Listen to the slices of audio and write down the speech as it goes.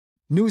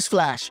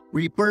Newsflash,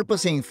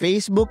 repurposing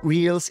Facebook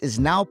Reels is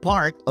now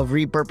part of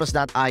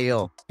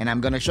repurpose.io, and I'm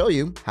gonna show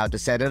you how to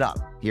set it up.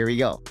 Here we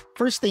go.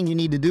 First thing you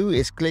need to do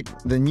is click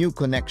the new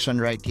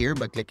connection right here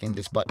by clicking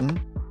this button,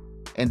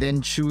 and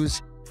then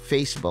choose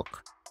Facebook.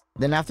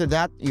 Then after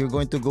that, you're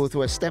going to go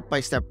through a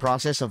step-by-step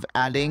process of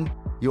adding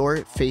your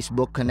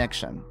Facebook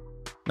connection.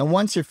 Now,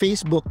 once your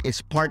Facebook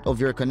is part of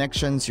your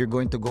connections, you're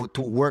going to go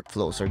to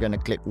workflows. So you're gonna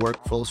click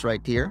workflows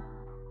right here.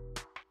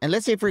 And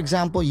let's say, for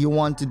example, you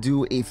want to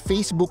do a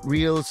Facebook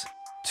Reels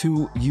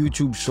to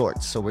YouTube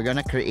Shorts. So we're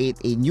gonna create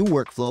a new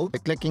workflow by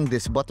clicking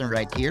this button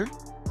right here.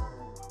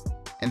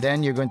 And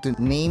then you're going to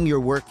name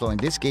your workflow. In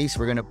this case,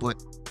 we're gonna put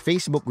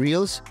Facebook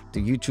Reels to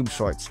YouTube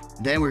Shorts.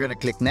 Then we're gonna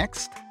click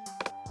next.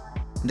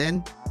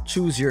 Then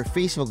choose your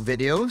Facebook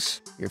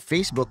videos, your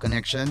Facebook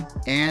connection,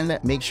 and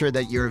make sure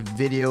that your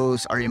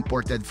videos are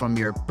imported from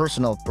your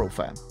personal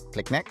profile.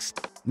 Click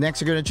next.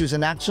 Next, you're going to choose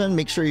an action.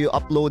 Make sure you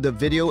upload the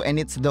video and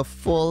it's the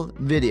full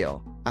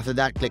video. After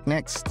that, click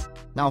next.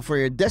 Now for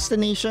your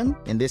destination,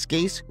 in this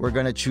case, we're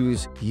going to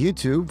choose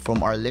YouTube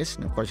from our list.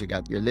 And of course, you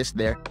got your list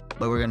there,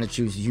 but we're going to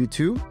choose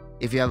YouTube.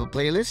 If you have a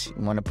playlist,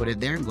 you want to put it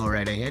there, go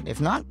right ahead. If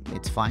not,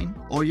 it's fine.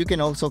 Or you can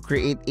also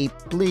create a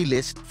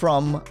playlist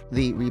from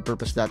the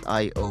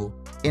repurpose.io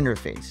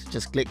interface.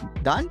 Just click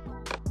done.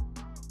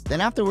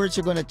 Then afterwards,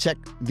 you're going to check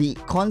the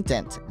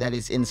content that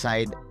is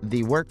inside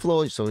the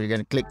workflow. So you're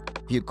going to click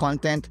view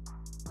content.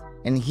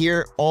 And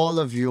here, all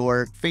of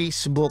your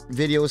Facebook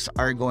videos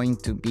are going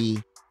to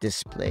be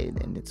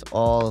displayed. And it's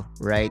all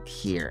right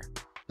here.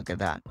 Look at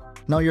that.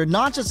 Now, you're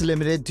not just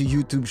limited to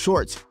YouTube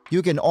Shorts.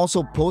 You can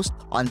also post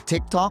on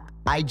TikTok,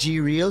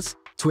 IG Reels,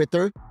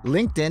 Twitter,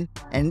 LinkedIn,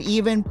 and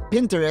even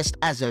Pinterest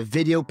as a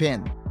video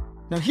pin.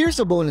 Now, here's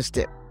a bonus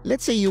tip.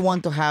 Let's say you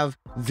want to have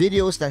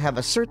videos that have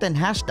a certain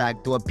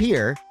hashtag to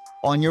appear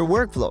on your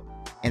workflow.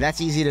 And that's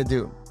easy to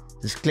do.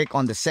 Just click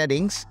on the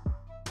settings.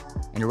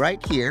 And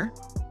right here,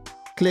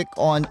 click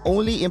on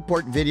only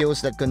import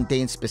videos that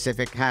contain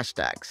specific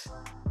hashtags.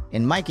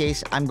 In my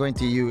case, I'm going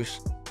to use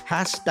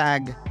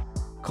hashtag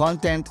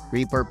content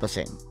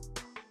repurposing.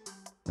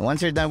 And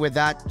once you're done with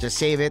that, just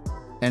save it,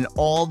 and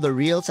all the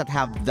reels that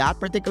have that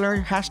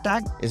particular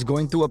hashtag is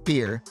going to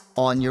appear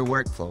on your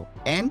workflow,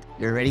 and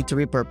you're ready to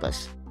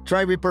repurpose.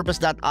 Try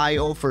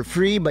repurpose.io for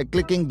free by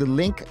clicking the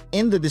link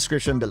in the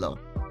description below.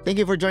 Thank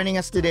you for joining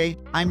us today.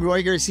 I'm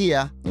Roy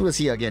Garcia, and we'll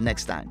see you again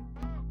next time.